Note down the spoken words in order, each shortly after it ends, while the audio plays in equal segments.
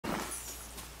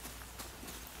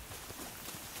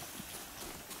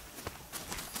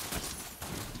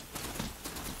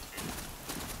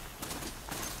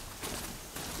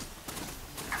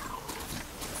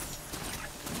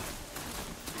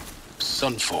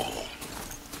Sunfall.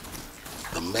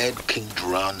 The Mad King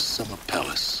Duran's summer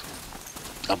palace.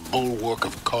 A bulwark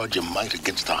of Carja might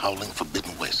against the howling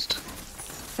Forbidden West.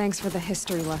 Thanks for the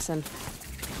history lesson.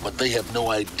 But they have no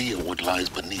idea what lies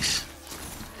beneath.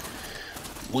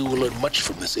 We will learn much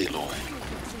from this, Aloy.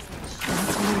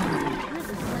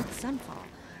 Sunfall.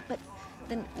 But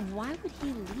then why would he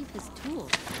leave his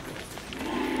tools?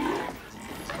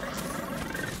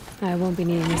 I won't be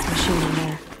needing this machine in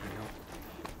there.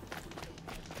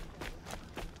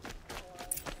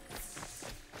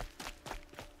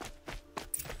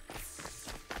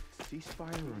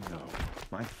 Ceasefire or no?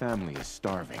 My family is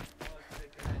starving.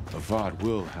 Avad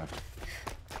will have to...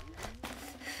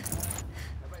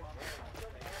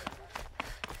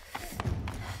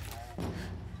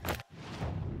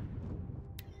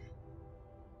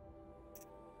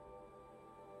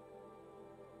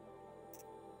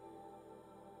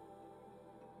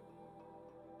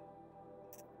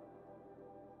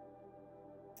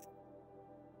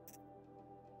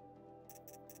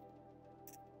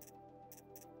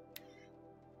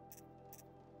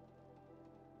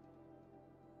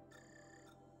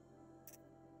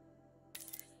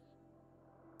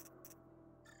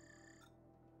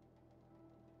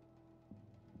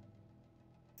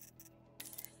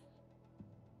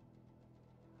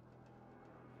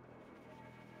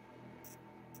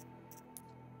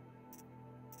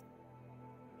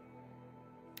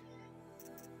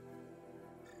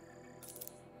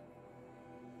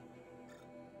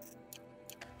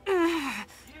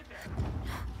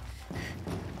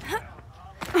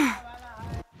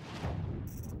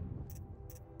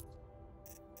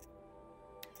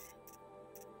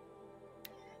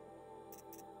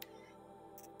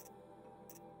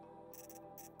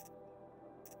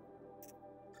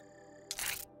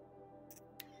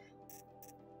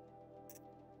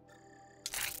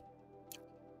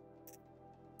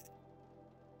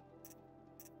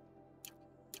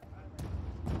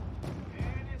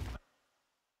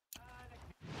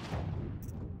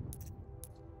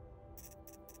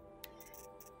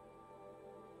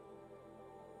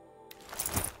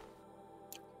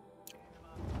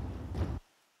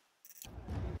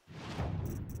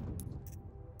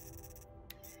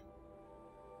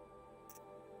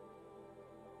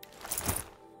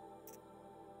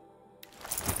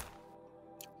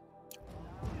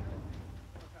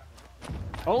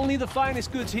 Only the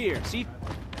finest goods here. See?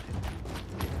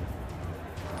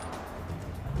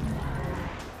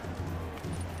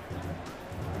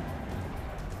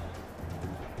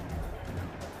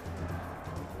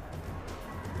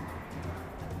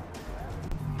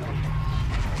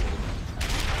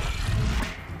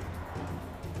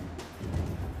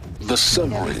 The Sun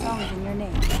Ring.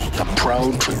 A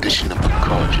proud tradition of the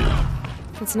Carja.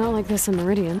 It's not like this in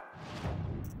Meridian.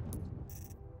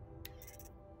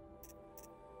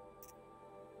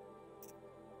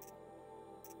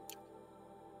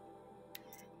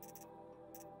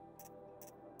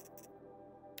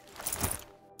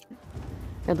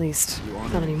 At least,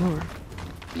 not anymore.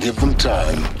 Give them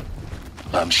time.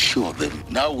 I'm sure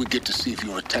that now we get to see if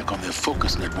your attack on their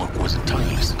focus network was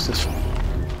entirely successful.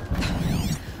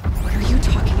 What are you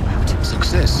talking about?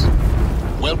 Success.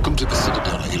 Welcome to the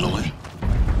Citadel, Aloy.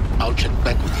 I'll check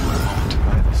back with you in a moment.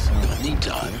 In the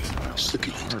meantime,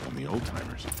 circulate. On the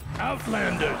old-timers.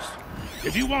 Outlanders,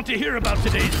 if you want to hear about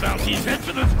today's bounties, head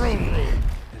for the throne room.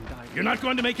 You're not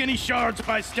going to make any shards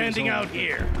by standing out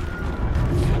here.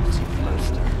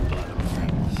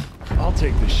 I'll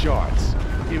take the shards,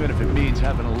 even if it means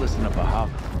having to listen to Bahamut.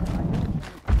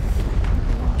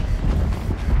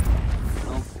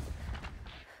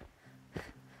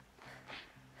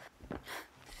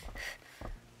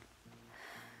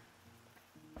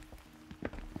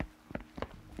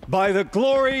 By the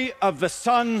glory of the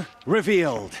sun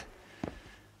revealed.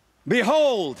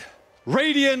 Behold,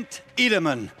 radiant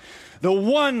Edaman, the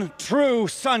one true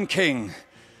Sun King,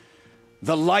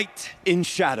 the light in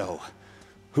shadow,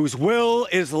 whose will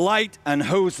is light and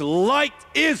whose light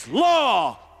is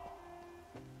law!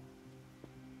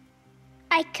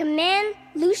 I command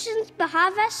Lucius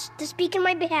Bahavas to speak in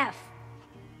my behalf.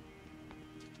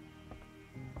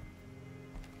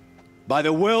 By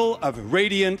the will of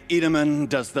radiant Edaman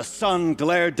does the sun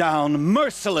glare down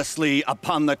mercilessly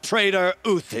upon the traitor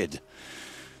Uthid.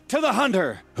 To the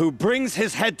hunter who brings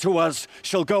his head to us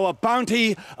shall go a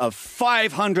bounty of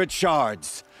 500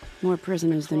 shards. More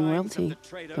prisoners than royalty,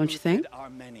 don't you think?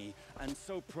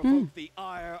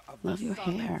 Love your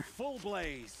hair.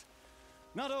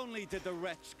 Not only did the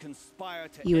wretch conspire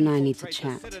to you and I need to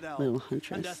chat, little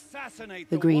huntress.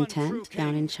 The green tent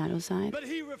down in Shadowside.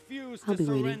 I'll be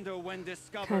waiting.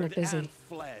 Kinda busy.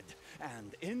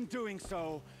 And in doing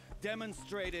so,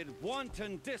 demonstrated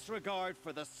wanton disregard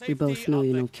for the We both safety know of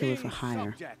you're the no killer for king's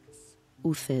hire. subjects.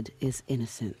 Uthid is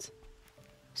innocent.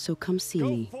 So come see Go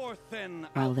me forth then,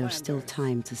 while there's still Outlanders,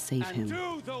 time to save and him.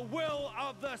 do the will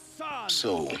of the sun.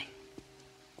 So,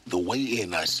 the way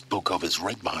in I spoke of is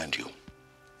right behind you.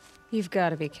 You've got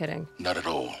to be kidding. Not at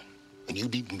all. And you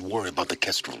needn't worry about the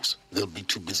Kestrels. They'll be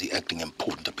too busy acting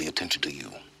important to pay attention to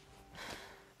you.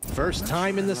 First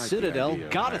time in the I like the Citadel, idea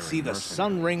of gotta hiring see the mercenaries.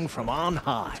 sun ring from on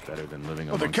high. Better than living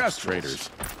Oh, the amongst Kestrels. traitors.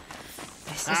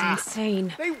 This is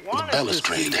insane. They want The us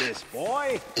to see balustrade. this,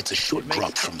 boy. It's a short It makes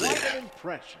drop from quite there. an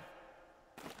impression.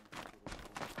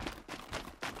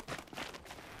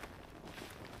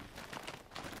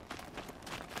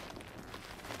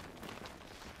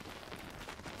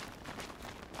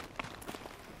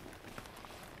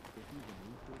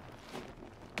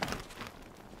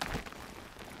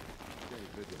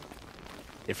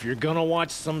 If you're gonna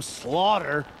watch some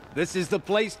slaughter, this is the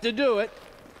place to do it.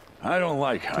 I don't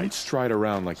like Don't heights. stride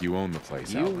around like you own the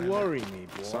place, You Outlander. worry me,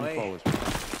 boy. Sunfall is...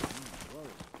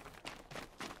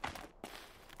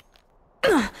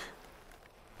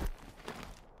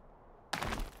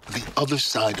 The other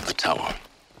side of the tower.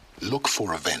 Look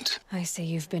for a vent. I see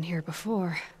you've been here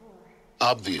before.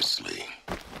 Obviously.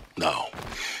 Now,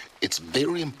 it's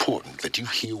very important that you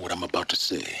hear what I'm about to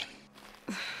say.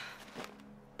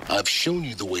 I've shown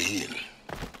you the way in,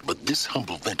 but this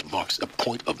humble vent marks a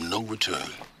point of no return.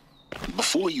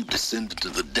 Before you descend into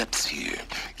the depths here,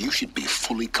 you should be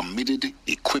fully committed,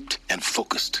 equipped, and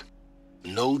focused.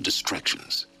 No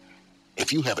distractions.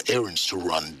 If you have errands to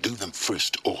run, do them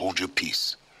first or hold your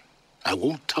peace. I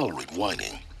won't tolerate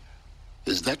whining.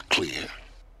 Is that clear?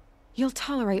 You'll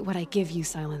tolerate what I give you,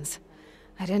 Silence.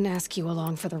 I didn't ask you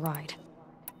along for the ride.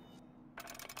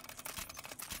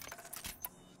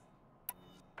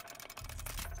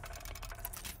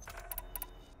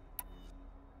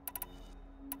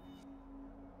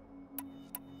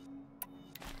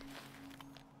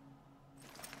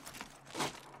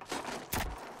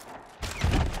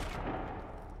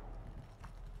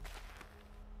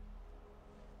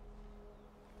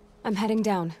 I'm heading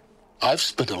down. I've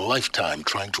spent a lifetime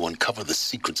trying to uncover the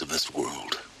secrets of this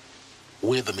world.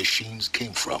 Where the machines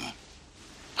came from.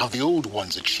 How the old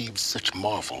ones achieved such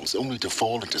marvels only to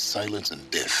fall into silence and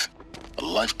death. A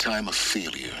lifetime of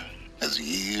failure, as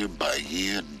year by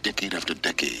year, decade after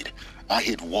decade, I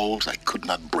hit walls I could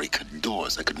not break,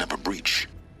 doors I could never breach.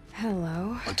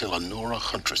 Hello. Until a Nora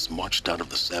huntress marched out of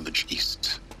the savage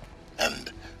east.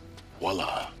 And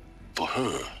voila, for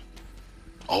her,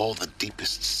 all the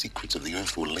deepest secrets of the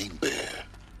Earth were laid bare.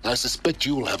 I suspect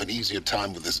you will have an easier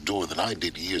time with this door than I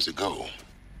did years ago.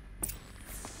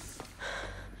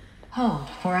 Hold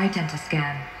for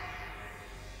identiscan.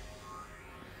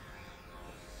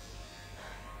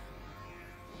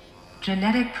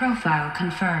 Genetic profile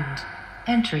confirmed.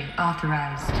 Entry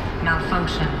authorized.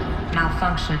 Malfunction.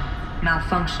 Malfunction.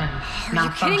 Malfunction.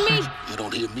 Are you kidding me? You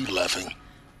don't hear me laughing.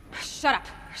 Shut up.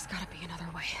 There's gotta be another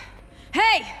way.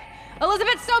 Hey!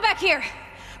 Elizabeth Sobeck here!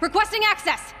 Requesting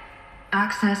access!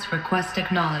 Access request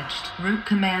acknowledged. Root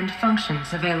command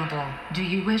functions available. Do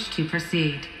you wish to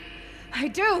proceed? I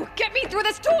do! Get me through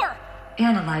this door!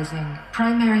 Analyzing.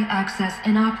 Primary access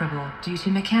inoperable due to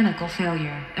mechanical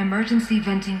failure. Emergency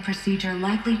venting procedure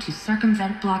likely to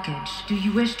circumvent blockage. Do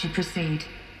you wish to proceed?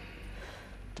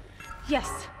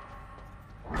 Yes.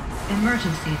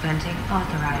 Emergency venting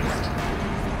authorized.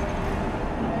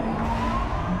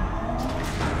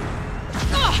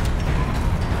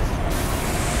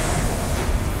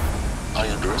 I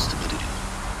underestimated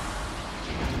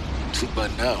you. See, by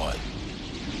now,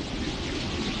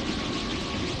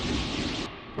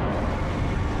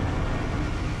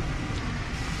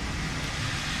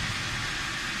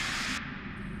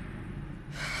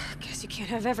 Guess you can't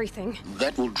have everything.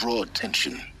 that will draw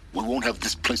attention. We won't have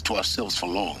this place to ourselves for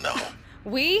long now.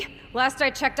 We? Last I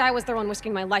checked, I was the one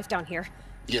risking my life down here.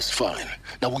 Yes, fine.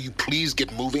 Now, will you please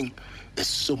get moving? There's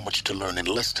so much to learn in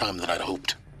less time than I'd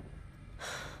hoped.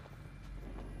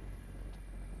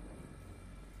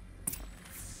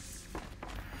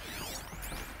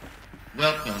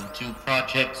 Welcome to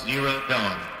Project Zero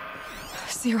Dawn.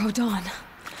 Zero Dawn.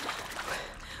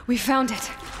 We found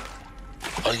it.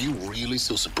 Are you really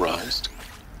so surprised?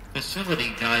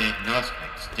 Facility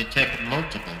diagnostics detect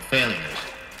multiple failures.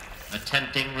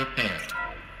 Attempting repair.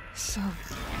 So,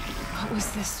 what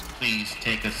was this? Please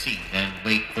take a seat and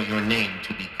wait for your name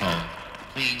to be called.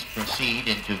 Please proceed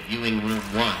into viewing room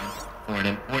 1 for an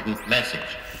important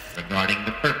message regarding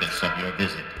the purpose of your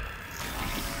visit.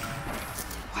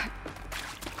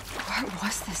 What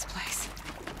was this place?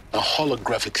 A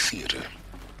holographic theater.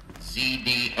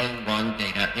 ZD-01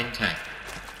 data intact.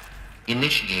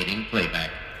 Initiating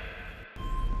playback.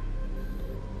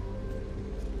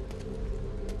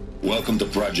 Welcome to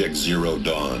Project Zero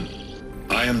Dawn.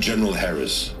 I am General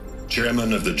Harris,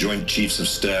 Chairman of the Joint Chiefs of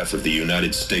Staff of the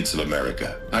United States of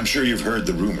America. I'm sure you've heard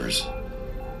the rumors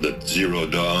that Zero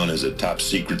Dawn is a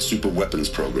top-secret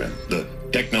superweapons program, the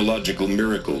technological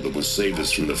miracle that will save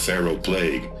us from the Pharaoh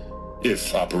Plague,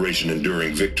 if Operation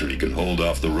Enduring Victory can hold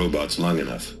off the robots long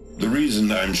enough. The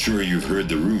reason I'm sure you've heard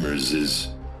the rumors is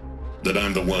that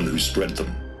I'm the one who spread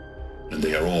them, and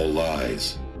they are all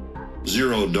lies.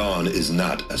 Zero Dawn is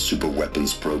not a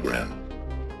superweapons program,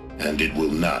 and it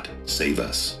will not save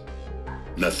us.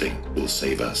 Nothing will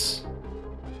save us.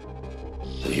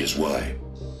 And here's why.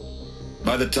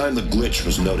 By the time the glitch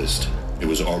was noticed, it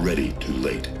was already too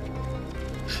late.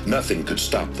 Nothing could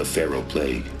stop the Pharaoh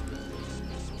Plague.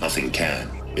 Nothing can.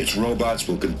 Its robots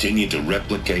will continue to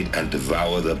replicate and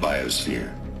devour the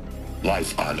biosphere.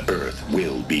 Life on Earth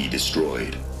will be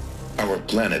destroyed. Our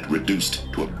planet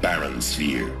reduced to a barren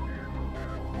sphere.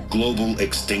 Global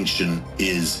extinction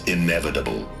is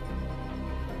inevitable.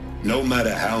 No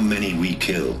matter how many we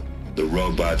kill, the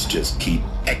robots just keep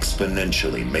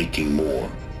exponentially making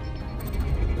more.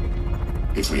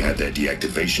 If we had their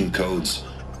deactivation codes,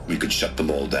 we could shut them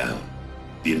all down.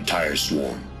 The entire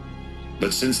swarm.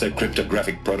 But since their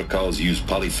cryptographic protocols use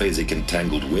polyphasic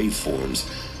entangled waveforms,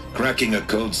 cracking a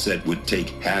code set would take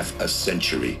half a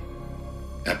century.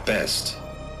 At best,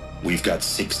 we've got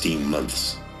 16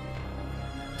 months.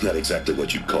 Not exactly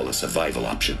what you'd call a survival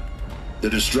option. The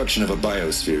destruction of a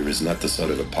biosphere is not the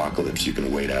sort of apocalypse you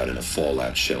can wait out in a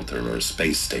fallout shelter or a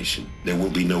space station. There will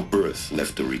be no Earth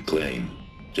left to reclaim.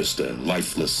 Just a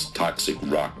lifeless, toxic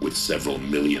rock with several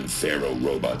million Pharaoh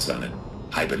robots on it,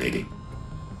 hibernating,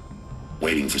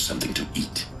 waiting for something to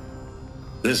eat.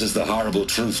 This is the horrible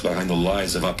truth behind the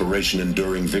lies of Operation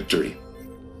Enduring Victory.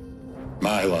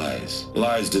 My lies.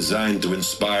 Lies designed to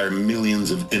inspire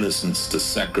millions of innocents to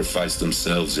sacrifice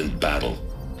themselves in battle.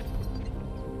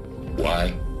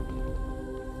 Why?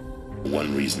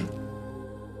 One reason.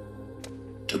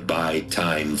 To buy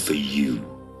time for you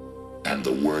and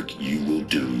the work you will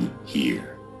do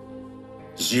here.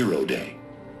 Zero Day,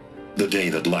 the day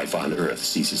that life on Earth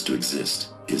ceases to exist,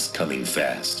 is coming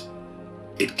fast.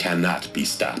 It cannot be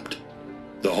stopped.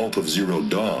 The hope of Zero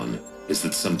Dawn is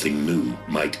that something new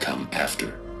might come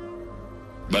after.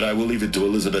 But I will leave it to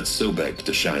Elizabeth Sobek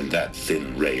to shine that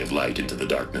thin ray of light into the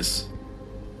darkness.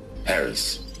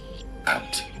 Harris,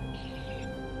 out.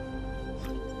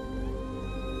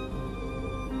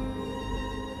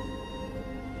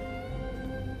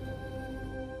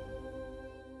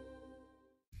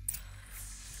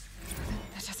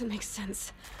 That doesn't make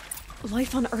sense.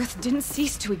 Life on Earth didn't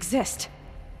cease to exist.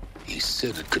 He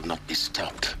said it could not be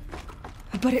stopped.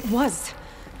 But it was.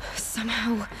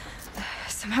 Somehow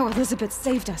Elizabeth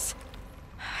saved us.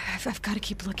 I've got to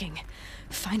keep looking.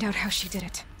 Find out how she did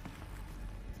it.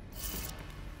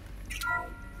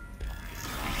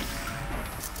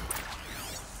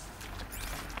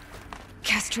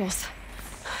 Kestrels.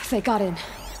 They got in.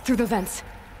 Through the vents.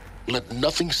 Let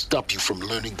nothing stop you from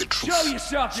learning the truth. Show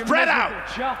yourself, you Spread miserable out!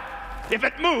 chump. If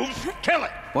it moves, kill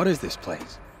it! What is this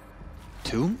place?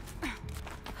 Tomb?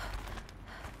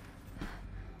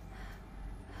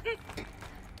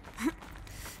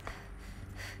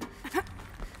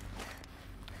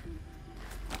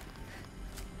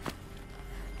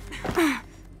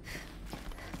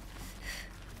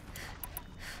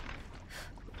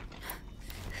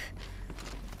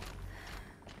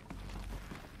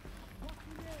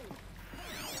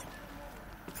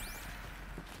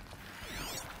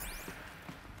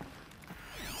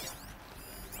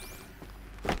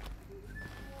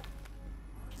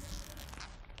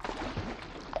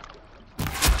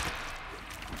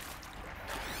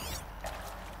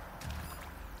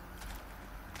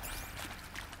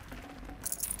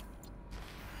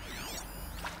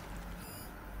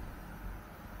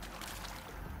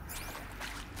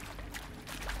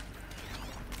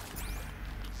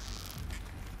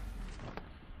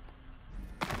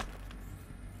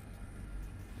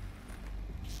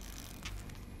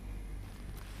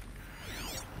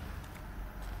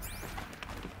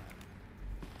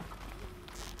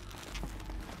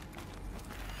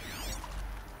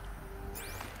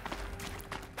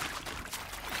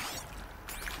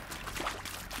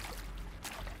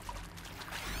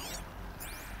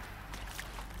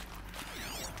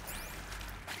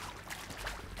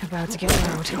 About to get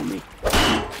loud. Kill me.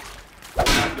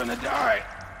 I'm gonna die.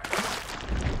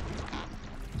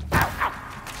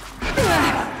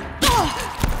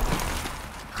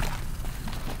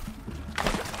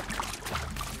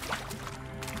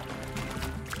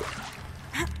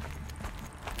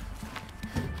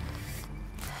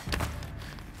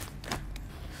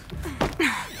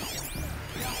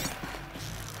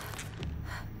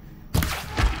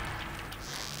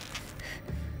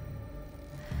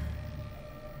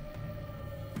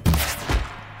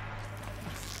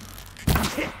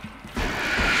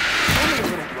 Only a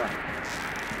little breath.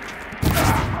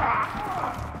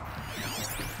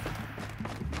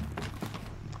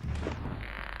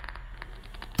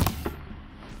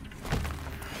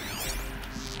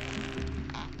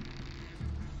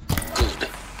 Good.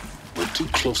 We're too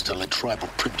close to let tribal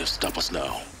printers stop us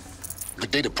now. The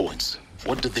data points,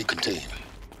 what do they contain?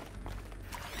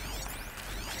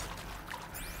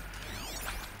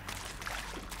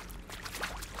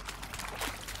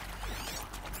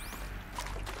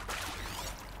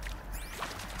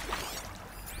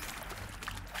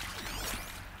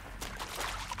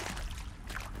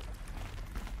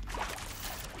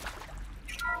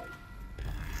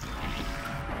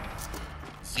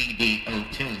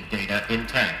 CD02 data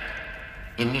intact.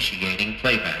 Initiating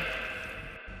playback.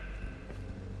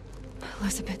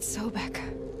 Elizabeth Sobek.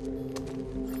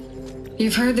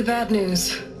 You've heard the bad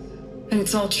news, and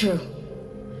it's all true.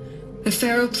 The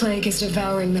Pharaoh Plague is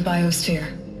devouring the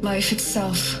biosphere. Life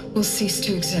itself will cease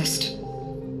to exist.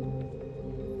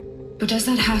 But does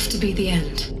that have to be the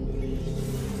end?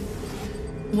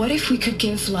 What if we could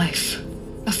give life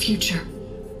a future?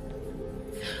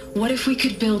 What if we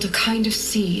could build a kind of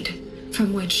seed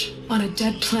from which, on a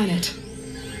dead planet,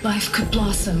 life could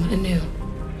blossom anew?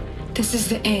 This is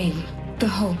the aim, the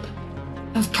hope,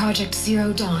 of Project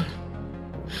Zero Dawn.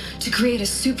 To create a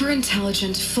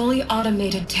super-intelligent, fully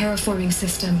automated terraforming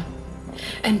system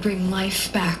and bring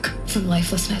life back from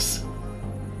lifelessness.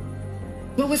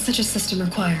 What would such a system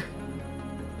require?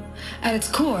 At its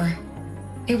core,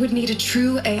 it would need a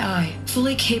true AI,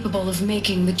 fully capable of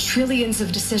making the trillions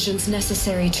of decisions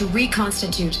necessary to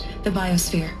reconstitute the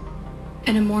biosphere.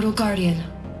 An immortal guardian,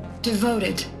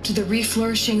 devoted to the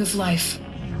reflourishing of life.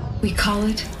 We call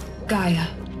it Gaia.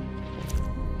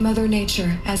 Mother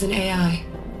Nature as an AI.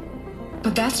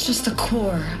 But that's just the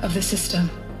core of the system.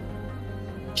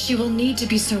 She will need to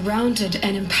be surrounded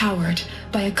and empowered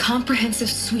by a comprehensive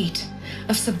suite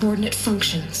of subordinate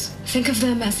functions. Think of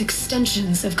them as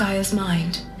extensions of Gaia's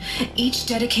mind, each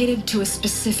dedicated to a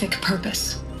specific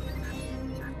purpose.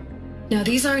 Now,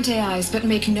 these aren't AIs, but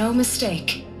make no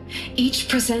mistake, each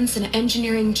presents an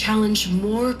engineering challenge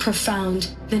more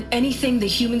profound than anything the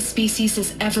human species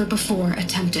has ever before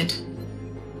attempted.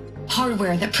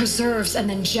 Hardware that preserves and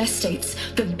then gestates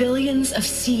the billions of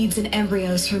seeds and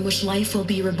embryos from which life will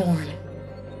be reborn.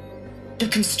 The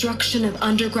construction of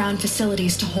underground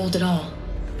facilities to hold it all.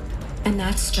 And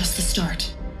that's just the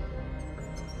start.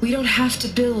 We don't have to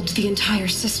build the entire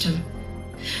system.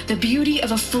 The beauty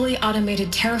of a fully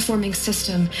automated terraforming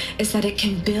system is that it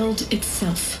can build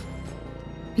itself.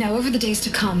 Now, over the days to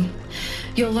come,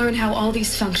 you'll learn how all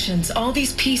these functions, all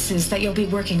these pieces that you'll be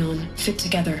working on, fit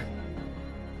together.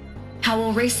 How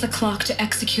we'll race the clock to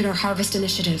execute our harvest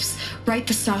initiatives, write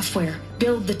the software,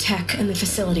 build the tech and the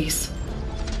facilities.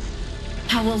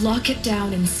 How we'll lock it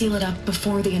down and seal it up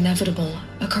before the inevitable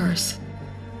occurs.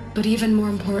 But even more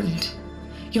important,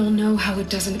 you'll know how it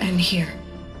doesn't end here.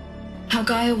 How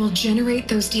Gaia will generate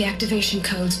those deactivation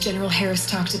codes General Harris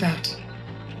talked about,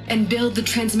 and build the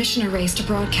transmission arrays to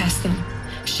broadcast them,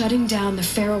 shutting down the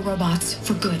Pharaoh robots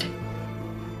for good.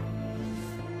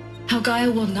 How Gaia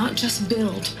will not just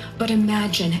build, but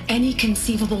imagine any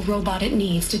conceivable robot it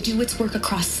needs to do its work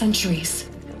across centuries.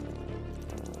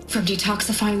 From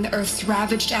detoxifying the Earth's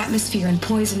ravaged atmosphere and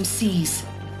poisoned seas,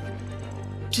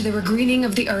 to the regreening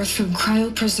of the Earth from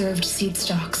cryopreserved seed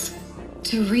stalks,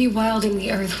 to rewilding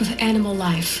the Earth with animal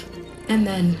life. And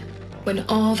then, when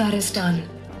all that is done,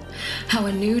 how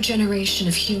a new generation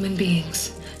of human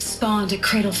beings, spawned at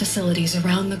cradle facilities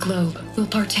around the globe, will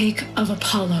partake of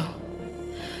Apollo,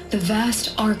 the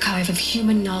vast archive of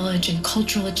human knowledge and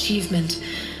cultural achievement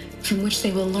from which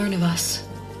they will learn of us,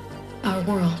 our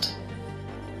world.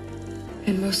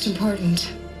 And most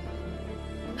important,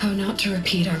 how not to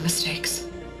repeat our mistakes.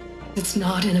 It's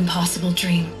not an impossible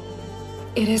dream.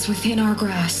 It is within our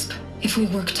grasp if we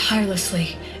work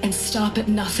tirelessly and stop at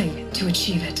nothing to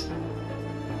achieve it.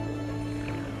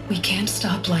 We can't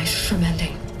stop life from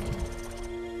ending.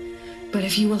 But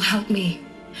if you will help me,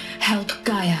 help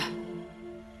Gaia,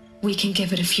 we can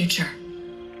give it a future.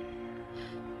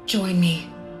 Join me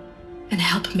and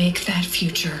help make that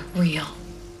future real.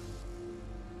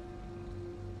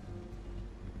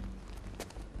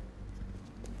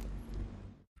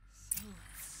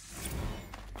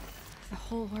 The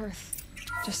whole Earth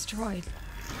destroyed,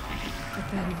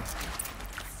 but then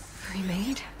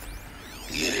remade?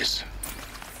 Yes.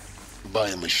 By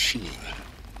a machine.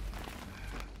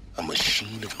 A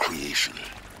machine of creation.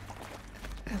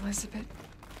 Elizabeth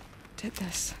did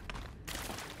this.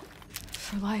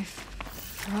 For life.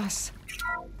 For us.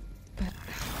 But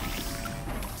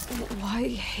why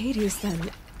Hades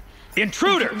then?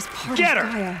 Intruder! It was part Get of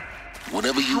her! Gaia.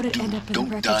 Whatever you How'd it do, end up in the don't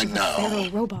wreckage die of a now. Pharaoh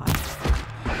robot?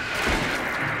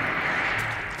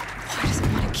 Why does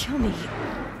it want to kill me?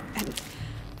 And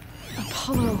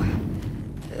Apollo,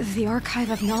 the Archive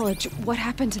of Knowledge, what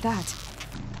happened to that?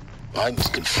 I'm as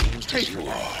confused as you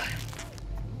are.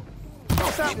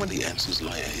 Stop that Maybe one. the answers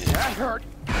lie ahead. That hurt.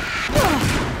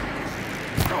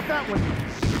 Stop that one.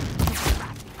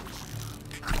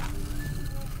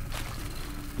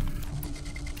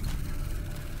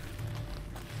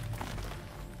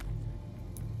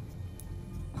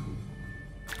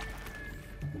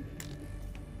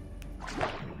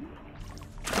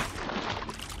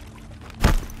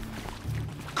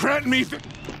 Grant me the...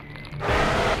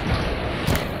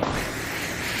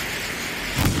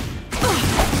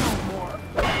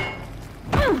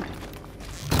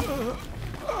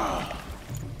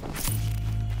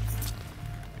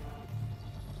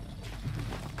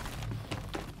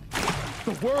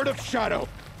 The word of Shadow.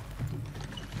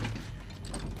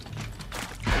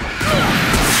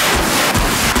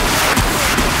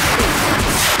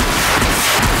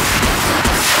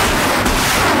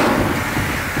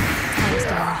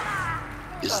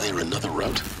 Is there another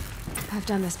route? I've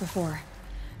done this before.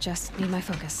 Just need my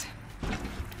focus.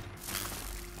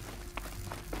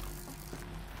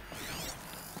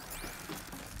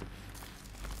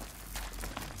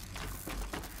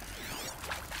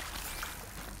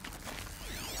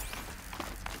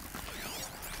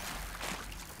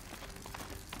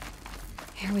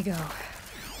 Here we go.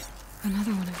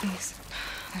 Another one of these.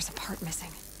 There's a part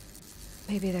missing.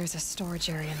 Maybe there's a storage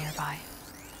area nearby.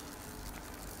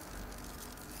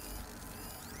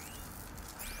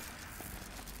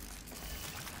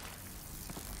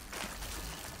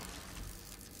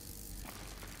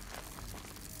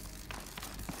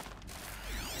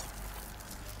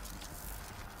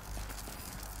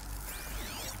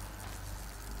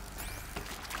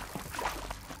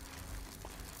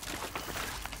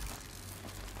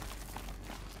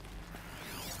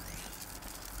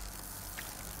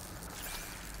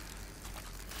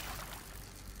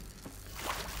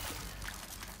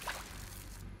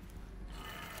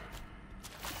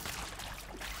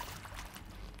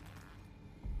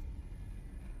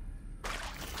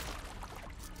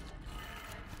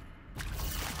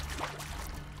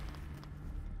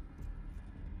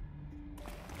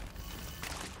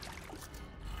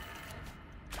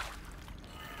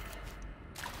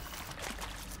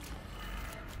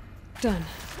 Done.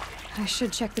 I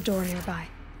should check the door nearby.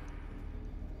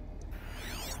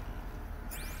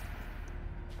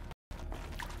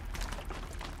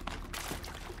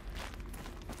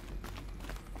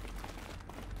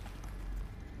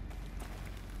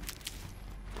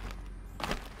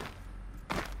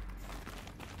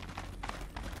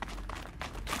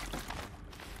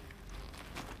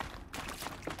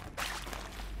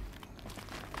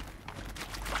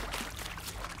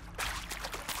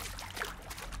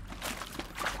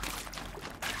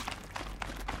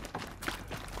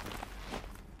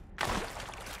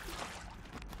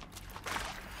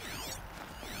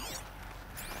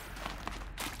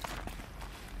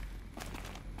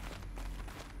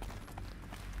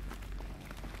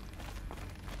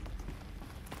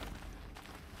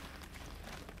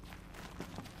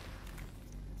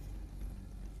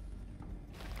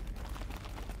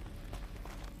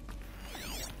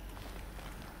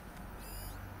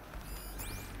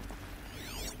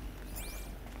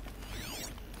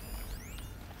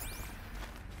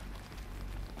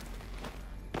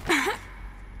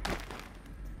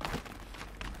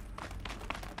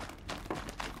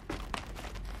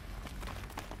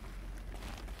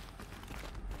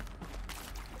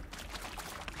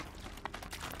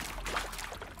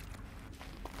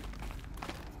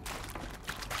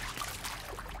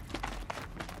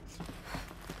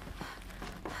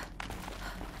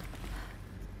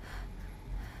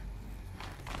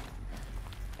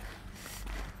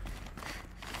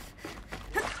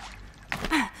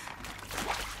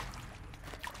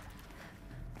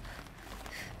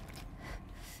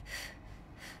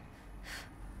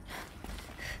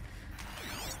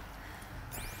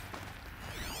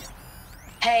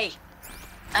 Hey,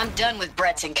 I'm done with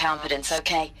Brett's incompetence,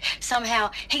 okay?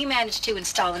 Somehow, he managed to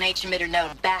install an H-emitter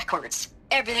node backwards.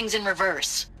 Everything's in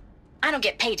reverse. I don't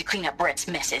get paid to clean up Brett's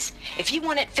messes. If you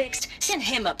want it fixed, send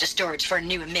him up to storage for a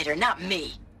new emitter, not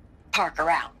me. Parker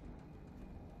out.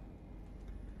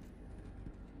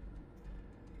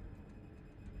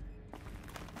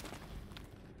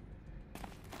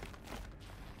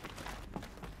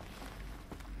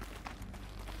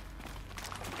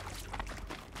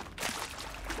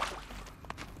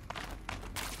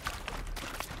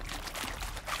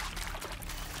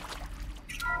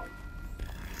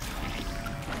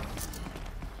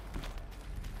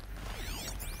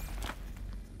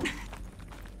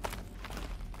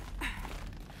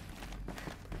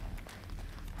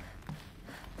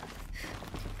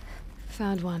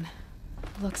 Found one.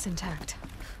 Looks intact.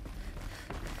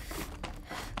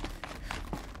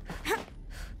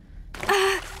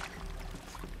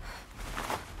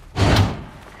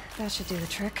 That should do the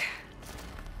trick.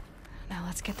 Now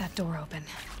let's get that door open.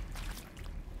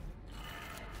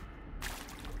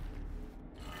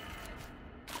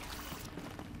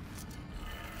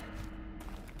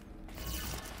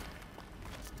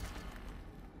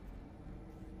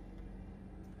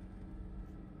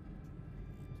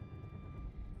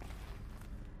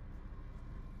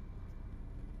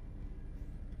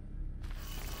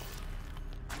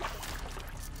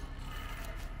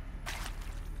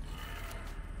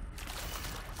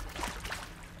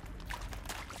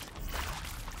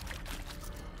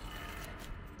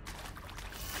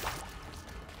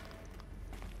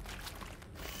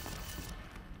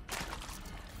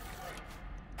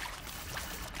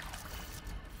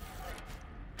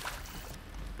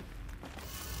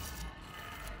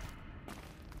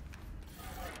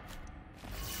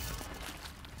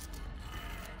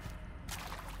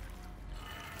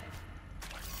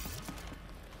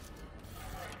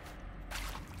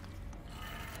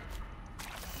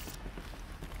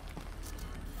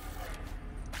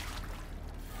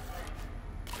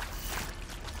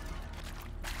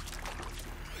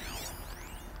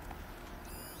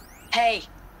 Hey,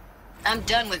 I'm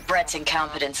done with Brett's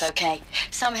incompetence, okay?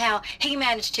 Somehow, he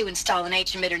managed to install an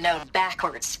H-emitter node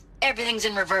backwards. Everything's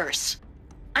in reverse.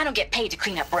 I don't get paid to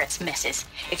clean up Brett's messes.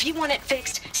 If you want it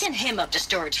fixed, send him up to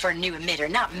storage for a new emitter,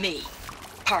 not me.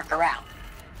 Parker out.